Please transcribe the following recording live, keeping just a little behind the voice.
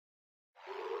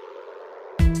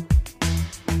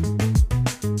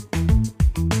Hi,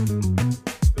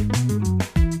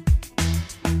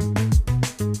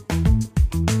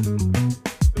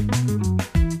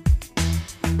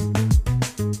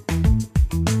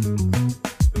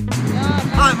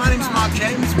 my name's Mark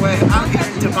James. We're out here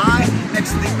in Dubai,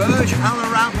 next to the Burj Al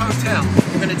Arab Hotel.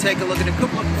 We're going to take a look at a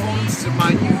couple of performances of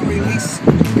my new release,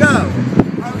 Go!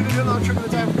 We're going to do a little trick of the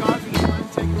day with cards. Would you mind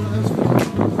taking one of those for me?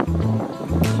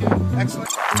 Thank you. Excellent.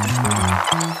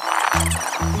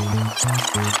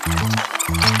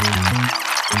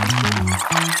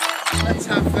 Let's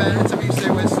have you say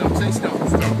where stop. Say stop.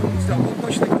 Stop. We'll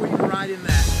push the queen right in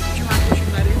there. Would you mind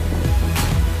pushing that in?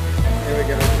 Here we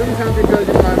go. Sometimes it goes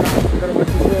in my mouth. You've got to watch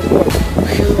this real close.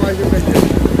 Otherwise you'll miss it.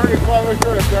 Pretty close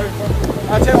first, right?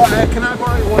 I'll tell you what, can I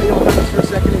borrow one of your hands for a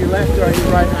second? Are you left or are you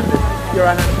right-handed? Your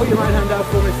right hand. Put your right hand out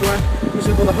for me, flat.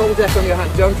 Just put the whole deck on your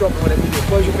hand. Don't drop them whenever you do.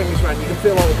 Close your fingers around. You can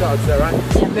feel all the cards there, right?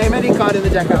 Yep. Name any card in the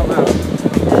deck out loud.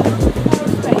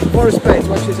 Four of spades.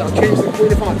 Watch this. I'll change the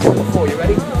Queen of Hearts to the 4. You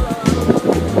ready?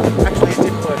 Actually, it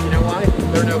didn't work. You know why?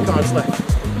 There are no cards left.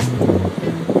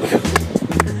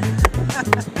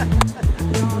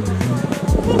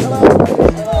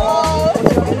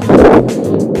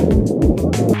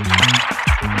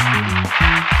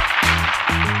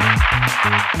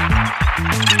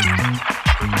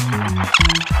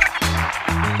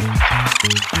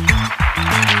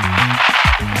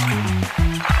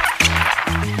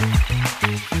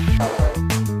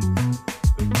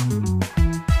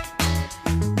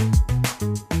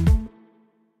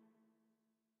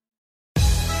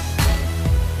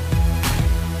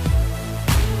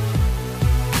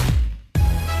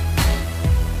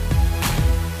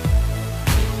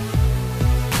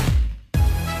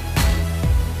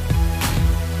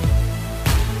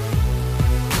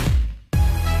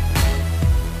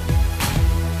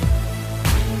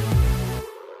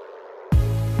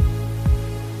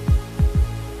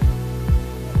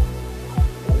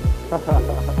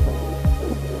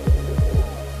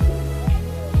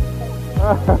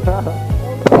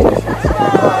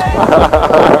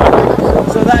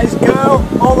 So that is Go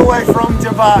all the way from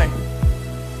Dubai.